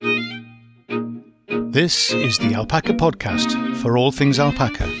This is the Alpaca Podcast for all things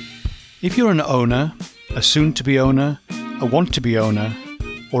alpaca. If you're an owner, a soon-to-be owner, a want-to-be owner,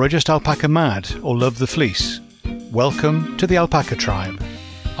 or are just alpaca mad or love the fleece, welcome to the Alpaca Tribe.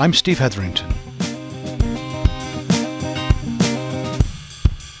 I'm Steve Hetherington.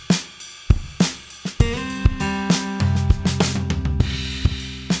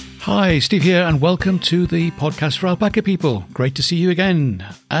 Hi, Steve here, and welcome to the podcast for alpaca people. Great to see you again.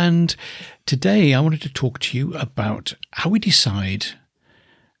 And today I wanted to talk to you about how we decide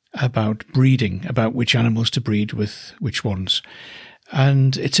about breeding, about which animals to breed with which ones.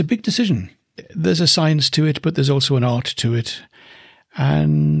 And it's a big decision. There's a science to it, but there's also an art to it.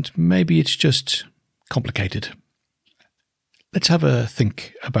 And maybe it's just complicated. Let's have a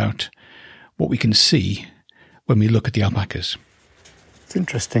think about what we can see when we look at the alpacas. It's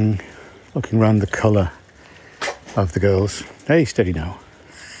interesting looking around the colour of the girls. Hey, steady now.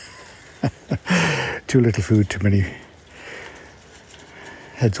 Too little food, too many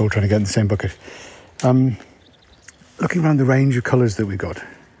heads all trying to get in the same bucket. Looking around the range of colours that we've got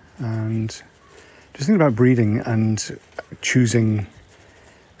and just thinking about breeding and choosing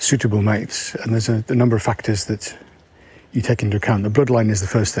suitable mates. And there's a number of factors that you take into account. The bloodline is the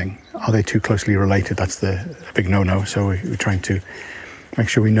first thing. Are they too closely related? That's the big no-no. So we're trying to make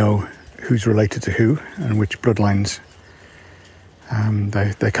sure we know who's related to who and which bloodlines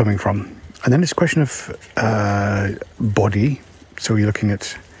they're coming from. And then it's a question of body. So you're looking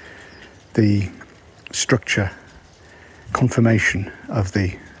at the structure, conformation of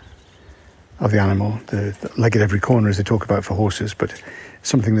the animal, the leg at every corner, as they talk about for horses, but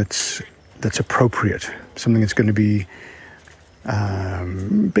something that's appropriate, something that's going to be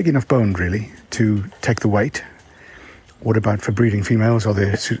big enough boned, really, to take the weight. What about for breeding females? Are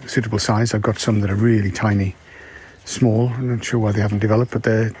they suitable size? I've got some that are really tiny, small. I'm not sure why they haven't developed, but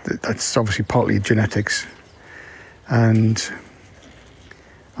that's obviously partly genetics. And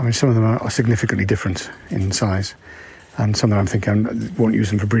I mean, some of them are significantly different in size. And some that I'm thinking I won't use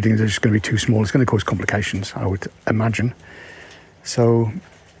them for breeding. They're just going to be too small. It's going to cause complications, I would imagine. So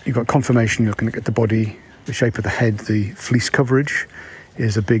you've got conformation. You're looking at the body, the shape of the head, the fleece coverage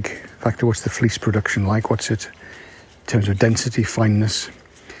is a big factor. What's the fleece production like? What's it in terms of density, fineness?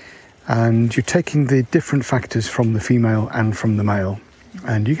 And you're taking the different factors from the female and from the male.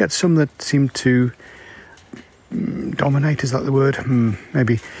 And you get some that seem to dominate, is that the word?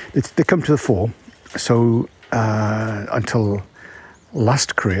 Maybe. They come to the fore. So until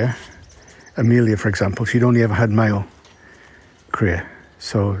last cria, Amelia, for example, she'd only ever had male cria.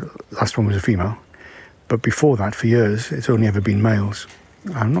 So last one was a female. But before that, for years, it's only ever been males.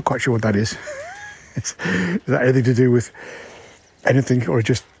 I'm not quite sure what that is. Is that anything to do with anything, or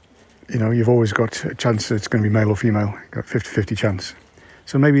just, you've always got a chance that it's going to be male or female, got 50-50 chance.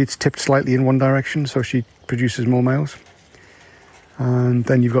 So maybe it's tipped slightly in one direction, so she produces more males. And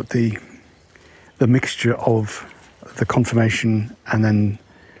then you've got the mixture of the conformation and then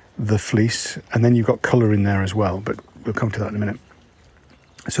the fleece, and then you've got colour in there as well, but we'll come to that in a minute.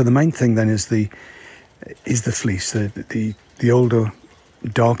 So the main thing then is the fleece. The older,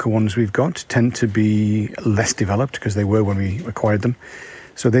 darker ones we've got tend to be less developed because they were when we acquired them.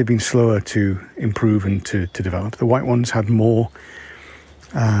 So they've been slower to improve and to develop. The white ones had more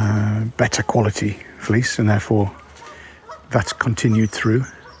better quality fleece, and therefore that's continued through.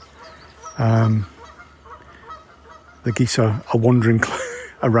 The geese are wandering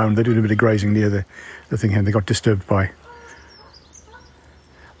around. They're doing a bit of grazing near the thing here. They got disturbed by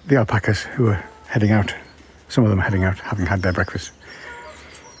the alpacas who are heading out. Some of them are heading out, having had their breakfast.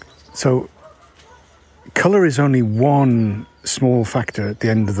 So colour is only one small factor at the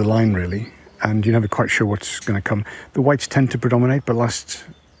end of the line, really, and you're never quite sure what's going to come. The whites tend to predominate, but last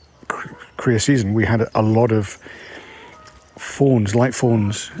cria season we had a lot of fawns, light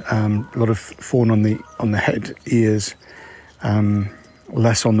fawns, a lot of fawn on the head, ears,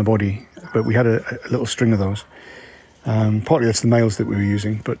 less on the body, but we had a little string of those. Partly that's the males that we were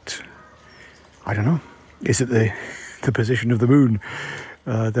using, but I don't know. Is it the position of the moon?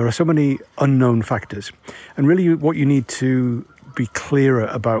 There are so many unknown factors. And really what you need to be clearer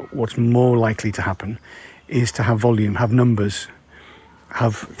about what's more likely to happen is to have volume, have numbers,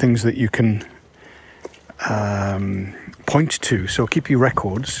 have things that you can point to. So keep your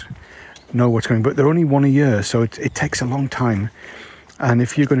records, know what's going on. But they're only one a year, so it takes a long time. And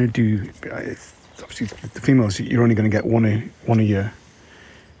if you're going to do, obviously the females, you're only going to get one a year.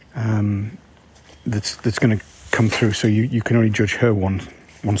 That's going to come through, so you can only judge her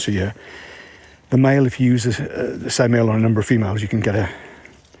once a year. The male, if you use the same male on a number of females, you can get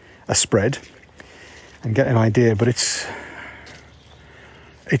a spread and get an idea, but it's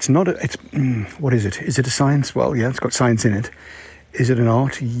It's not. What is it? Is it a science? Well, yeah, it's got science in it. Is it an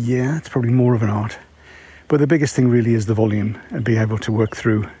art? Yeah, it's probably more of an art. But the biggest thing really is the volume and being able to work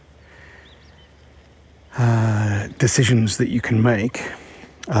through decisions that you can make.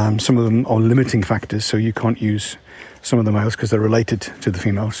 Some of them are limiting factors, so you can't use some of the males because they're related to the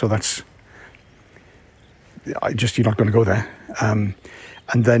female. So that's you're not going to go there. And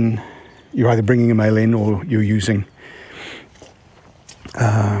then you're either bringing a male in or you're using.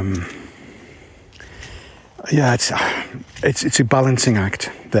 It's a balancing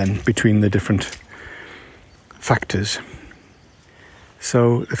act then between the different factors.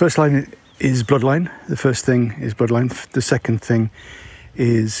 So the first line is bloodline. The first thing is bloodline. The second thing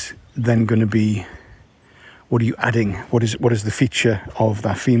is then going to be, what are you adding? What is the feature of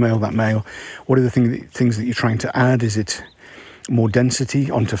that female, that male? What are the things that you're trying to add? Is it more density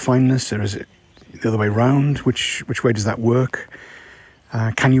onto fineness, or is it the other way around? Which way does that work?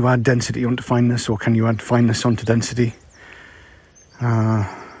 Can you add density onto fineness, or can you add fineness onto density?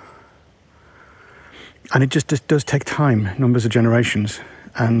 And it just does take time, numbers of generations,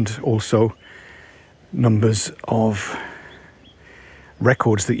 and also numbers of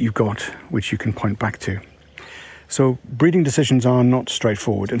records that you've got, which you can point back to. So breeding decisions are not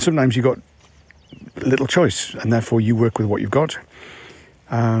straightforward, and sometimes you've got little choice, and therefore you work with what you've got.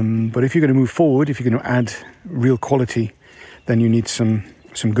 But if you're going to move forward, if you're going to add real quality, then you need some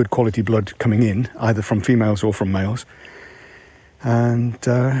good quality blood coming in, either from females or from males. And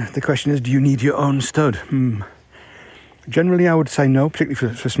the question is, do you need your own stud? Generally, I would say no,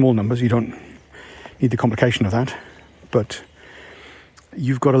 particularly for small numbers. You don't need the complication of that. But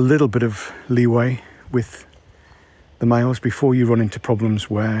you've got a little bit of leeway with the males before you run into problems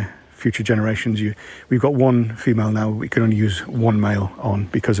where future generations, we've got one female now, we can only use one male on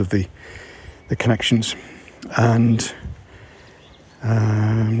because of the connections. And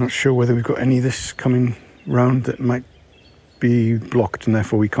I'm not sure whether we've got any of this coming round that might be blocked, and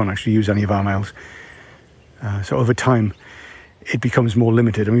therefore we can't actually use any of our males. So over time, it becomes more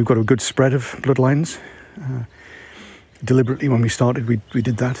limited, and we've got a good spread of bloodlines. Deliberately, when we started, we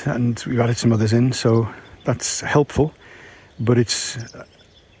did that, and we've added some others in, so that's helpful. But it's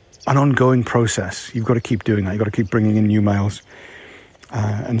an ongoing process. You've got to keep doing that. You've got to keep bringing in new males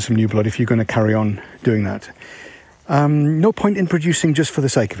and some new blood if you're going to carry on doing that. No point in producing just for the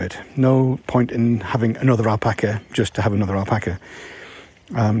sake of it. No point in having another alpaca just to have another alpaca.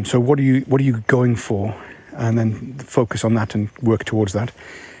 So what are you going for? And then focus on that and work towards that.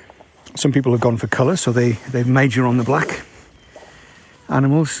 Some people have gone for colour, so they major on the black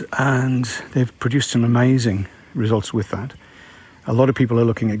animals, and they've produced some amazing results with that. A lot of people are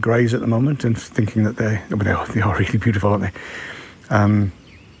looking at greys at the moment and thinking that they are really beautiful, aren't they?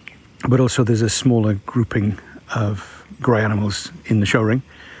 But also there's a smaller grouping of grey animals in the show ring,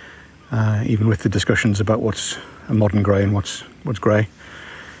 even with the discussions about what's a modern grey and what's grey.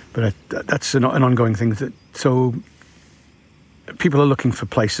 But that's an ongoing thing. So people are looking for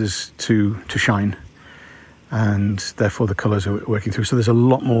places to shine, and therefore the colours are working through. So there's a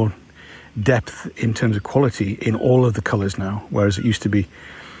lot more depth in terms of quality in all of the colours now, whereas it used to be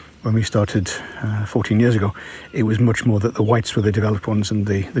when we started 14 years ago, it was much more that the whites were the developed ones and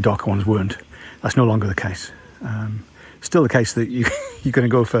the darker ones weren't. That's no longer the case. Still the case that you're going to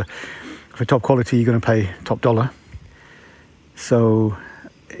go for top quality, you're going to pay top dollar. So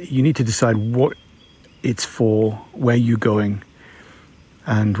you need to decide what it's for, where you're going.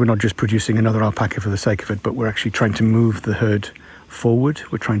 And we're not just producing another alpaca for the sake of it, but we're actually trying to move the herd forward.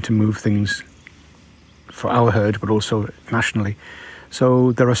 We're trying to move things for our herd, but also nationally.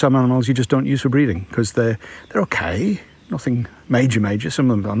 So there are some animals you just don't use for breeding because they're okay, nothing major. Some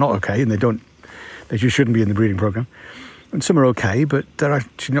of them are not okay, and they just shouldn't be in the breeding program. And some are okay, but they're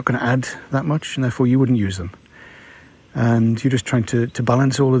actually not going to add that much, and therefore you wouldn't use them. And you're just trying to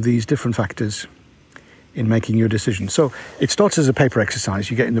balance all of these different factors in making your decision. So it starts as a paper exercise.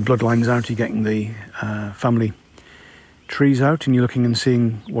 You're getting the bloodlines out, you're getting the family trees out, and you're looking and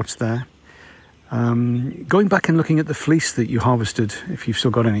seeing what's there. Going back and looking at the fleece that you harvested, if you've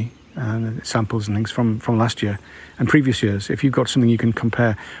still got any samples and things from last year and previous years, if you've got something you can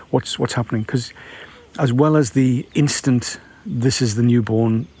compare what's happening, because as well as the instant, this is the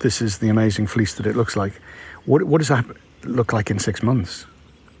newborn, this is the amazing fleece that it looks like, what does that look like in 6 months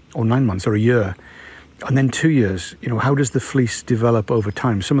or 9 months or a year? And then 2 years, how does the fleece develop over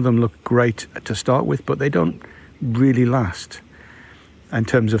time? Some of them look great to start with, but they don't really last in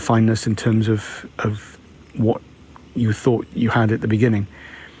terms of fineness, in terms of what you thought you had at the beginning.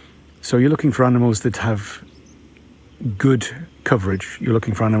 So you're looking for animals that have good coverage. You're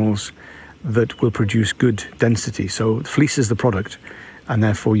looking for animals that will produce good density. So fleece is the product, and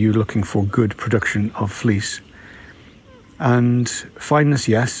therefore you're looking for good production of fleece. And fineness,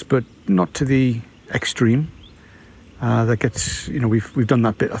 yes, but not to the extreme. That gets, we've done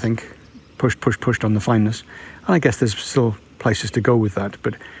that bit, I think, pushed on the fineness, and I guess there's still places to go with that,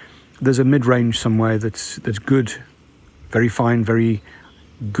 but there's a mid-range somewhere that's good, very fine, very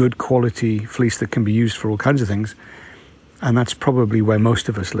good quality fleece that can be used for all kinds of things, and that's probably where most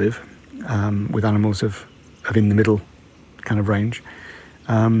of us live, with animals of in the middle kind of range.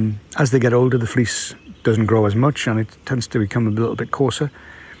 As they get older, the fleece doesn't grow as much, and it tends to become a little bit coarser.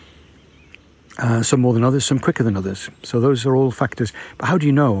 Some more than others, some quicker than others. So those are all factors. But how do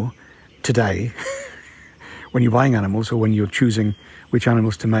you know today, when you're buying animals or when you're choosing which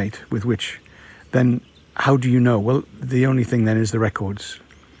animals to mate with which, then how do you know? Well, the only thing then is the records.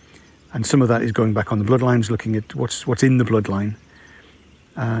 And some of that is going back on the bloodlines, looking at what's in the bloodline.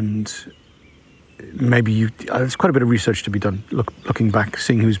 And maybe there's quite a bit of research to be done, looking back,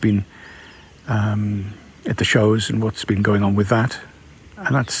 seeing who's been at the shows and what's been going on with that.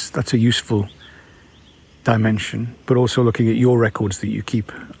 And that's a useful dimension, but also looking at your records that you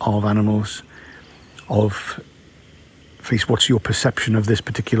keep of animals, of fleece. What's your perception of this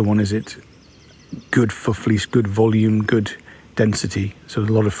particular one? Is it good for fleece, good volume, good density, so a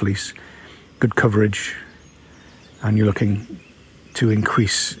lot of fleece, good coverage, and you're looking to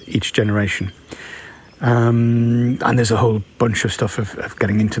increase each generation. And there's a whole bunch of stuff of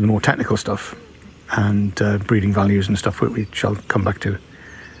getting into the more technical stuff and breeding values and stuff, which we shall come back to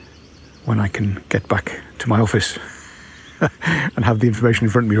when I can get back to my office and have the information in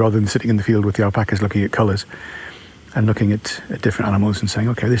front of me, rather than sitting in the field with the alpacas looking at colours and looking at different animals and saying,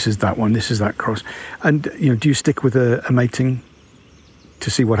 okay, this is that one, this is that cross. And, do you stick with a mating to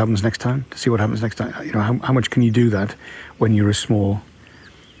see what happens next time? How much can you do that when you're a small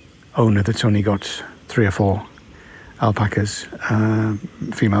owner that's only got 3 or 4 alpacas,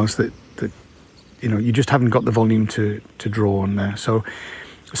 females that you just haven't got the volume to draw on there. So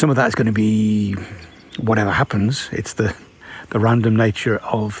some of that is going to be whatever happens. It's the random nature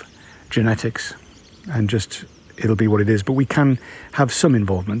of genetics, and just it'll be what it is. But we can have some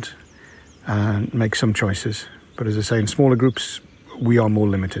involvement and make some choices. But as I say, in smaller groups, we are more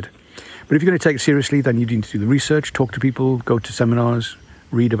limited. But if you're going to take it seriously, then you need to do the research, talk to people, go to seminars,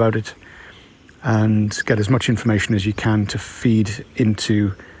 read about it, and get as much information as you can to feed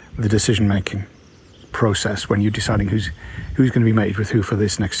into the decision-making process when you're deciding who's going to be mated with who for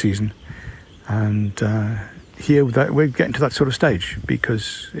this next season. And here we're getting to that sort of stage,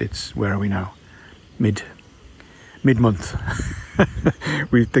 because it's, where are we now? Mid-month.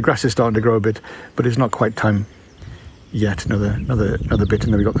 The grass is starting to grow a bit, but it's not quite time yet. Another bit,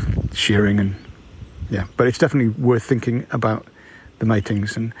 and then we've got the shearing, and yeah. But it's definitely worth thinking about the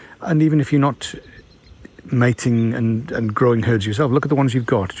matings, and even if you're not mating and growing herds yourself, look at the ones you've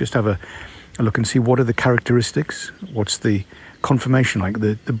got. Just have a look and see what are the characteristics, what's the conformation like,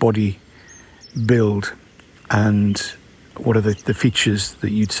 the body build, and what are the features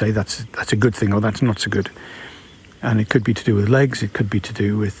that you'd say that's a good thing or that's not so good. And it could be to do with legs, it could be to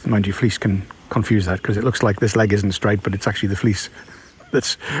do with, mind you, fleece can confuse that, because it looks like this leg isn't straight, but it's actually the fleece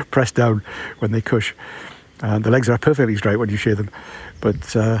that's pressed down when they cush. The legs are perfectly straight when you shear them,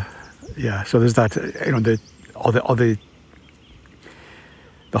 but yeah. So there's that. Are the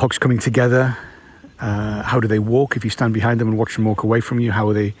hogs coming together? How do they walk? If you stand behind them and watch them walk away from you, how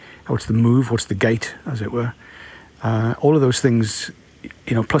are they? What's the move? What's the gait, as it were? All of those things.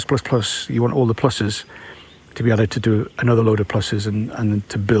 Plus. You want all the pluses to be added to do another load of pluses, and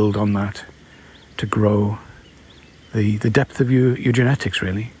to build on that, to grow the depth of your genetics,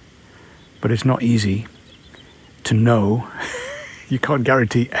 really. But it's not easy to know. You can't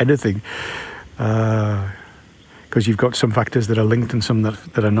guarantee anything, because you've got some factors that are linked and some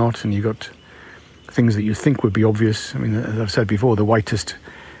that are not, and you've got things that you think would be obvious. I mean, as I've said before, the whitest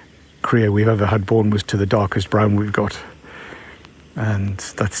cria we've ever had born was to the darkest brown we've got, and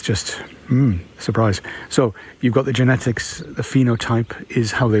that's just surprise. So you've got the genetics, the phenotype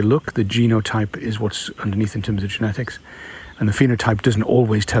is how they look, the genotype is what's underneath in terms of genetics, and the phenotype doesn't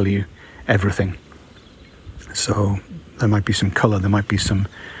always tell you everything. So there might be some colour, there might be some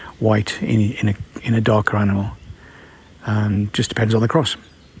white in a darker animal, and just depends on the cross.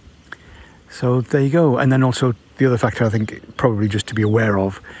 So there you go. And then also the other factor I think probably just to be aware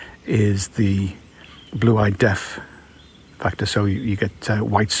of is the blue-eyed deaf factor. So you get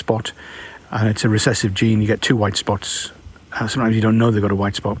white spot, and it's a recessive gene. You get 2 white spots. Sometimes you don't know they've got a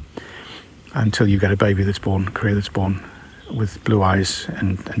white spot until you get a baby that's born, cria that's born with blue eyes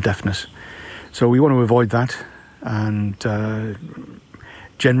and deafness. So we want to avoid that, and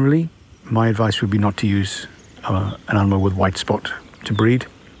generally my advice would be not to use an animal with white spot to breed,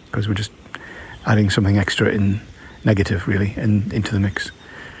 because we're just adding something extra in negative, really, into the mix.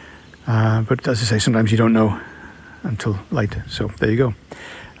 But as I say, sometimes you don't know until later. So there you go.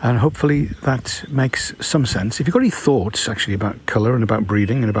 And hopefully that makes some sense. If you've got any thoughts, actually, about colour and about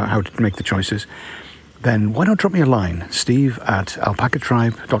breeding and about how to make the choices, then why not drop me a line,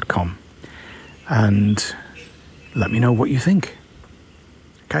 steve@alpacatribe.com, and let me know what you think.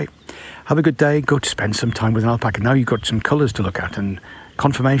 Okay. Have a good day. Go to spend some time with an alpaca. Now you've got some colours to look at and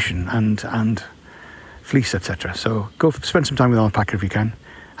conformation and fleece, etc. So go spend some time with an alpaca if you can.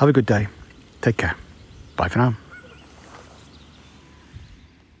 Have a good day. Take care. Bye for now.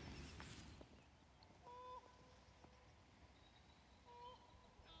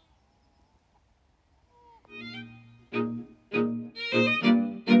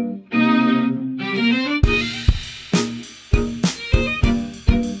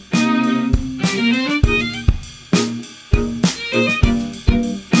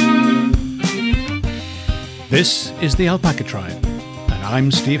 This is the Alpaca Tribe, and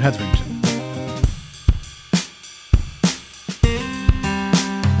I'm Steve Hetherington.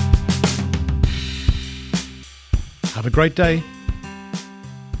 Have a great day.